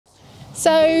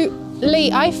So,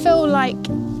 Lee, I feel like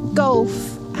golf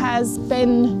has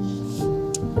been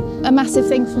a massive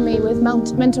thing for me with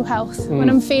mental health. When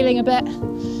I'm feeling a bit,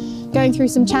 going through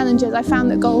some challenges, I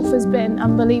found that golf has been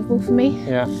unbelievable for me.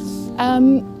 Yeah.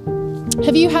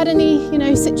 Have you had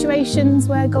any, situations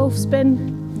where golf's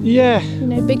been,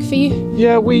 big for you?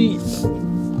 Yeah,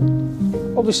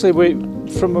 obviously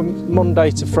from a Monday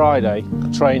to Friday,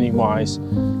 training-wise,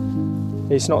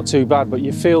 it's not too bad, but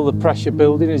you feel the pressure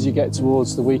building as you get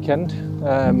towards the weekend.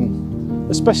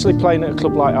 Especially playing at a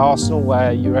club like Arsenal,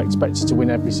 where you're expected to win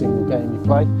every single game you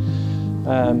play.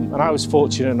 And I was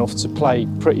fortunate enough to play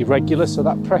pretty regular, so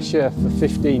that pressure for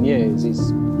 15 years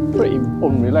is pretty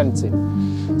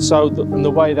unrelenting. So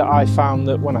the way that I found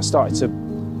that when I started to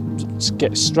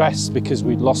get stressed because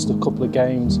we'd lost a couple of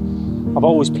games, I've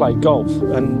always played golf,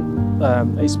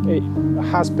 and it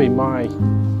has been my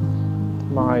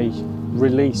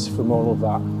release from all of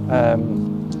that.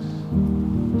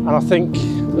 And I think,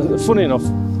 funny enough,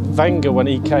 Wenger, when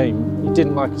he came, he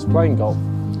didn't like us playing golf.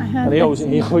 And he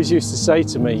always used to say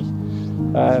to me,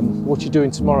 what are you doing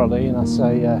tomorrow, Lee? And I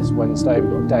say, it's Wednesday,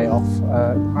 we've got a day off.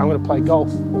 I'm going to play golf.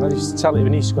 And I used to tell him,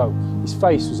 and he used to go, his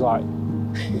face was like,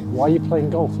 why are you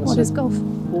playing golf? What is golf?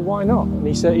 Well, why not? And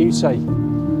he'd say,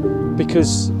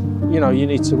 because, you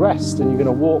need to rest, and you're going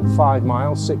to walk 5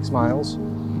 miles, 6 miles.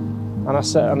 And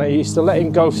I used to let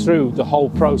him go through the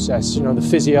whole process. The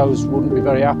physios wouldn't be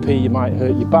very happy, you might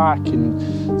hurt your back, and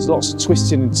there's lots of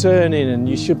twisting and turning, and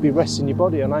you should be resting your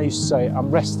body. And I used to say,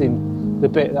 I'm resting the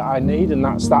bit that I need, and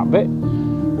that's that bit.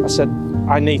 I said,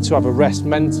 I need to have a rest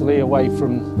mentally away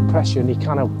from pressure, and he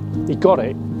got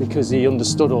it, because he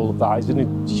understood all of that. He's a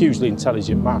hugely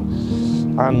intelligent man.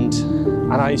 And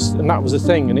that was the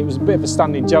thing, and it was a bit of a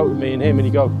standing joke with me and him, and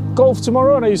he'd go, golf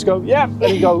tomorrow? And I used to go, yeah, and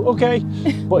he'd go, okay.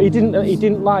 But he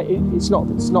didn't like it. It's not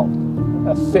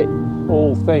a fit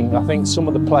all thing. I think some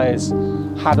of the players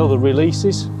had other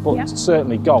releases, but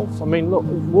certainly golf. I mean, look,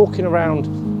 walking around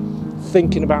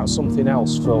thinking about something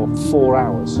else for 4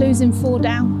 hours. Losing 4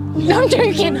 down. No, I'm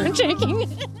joking.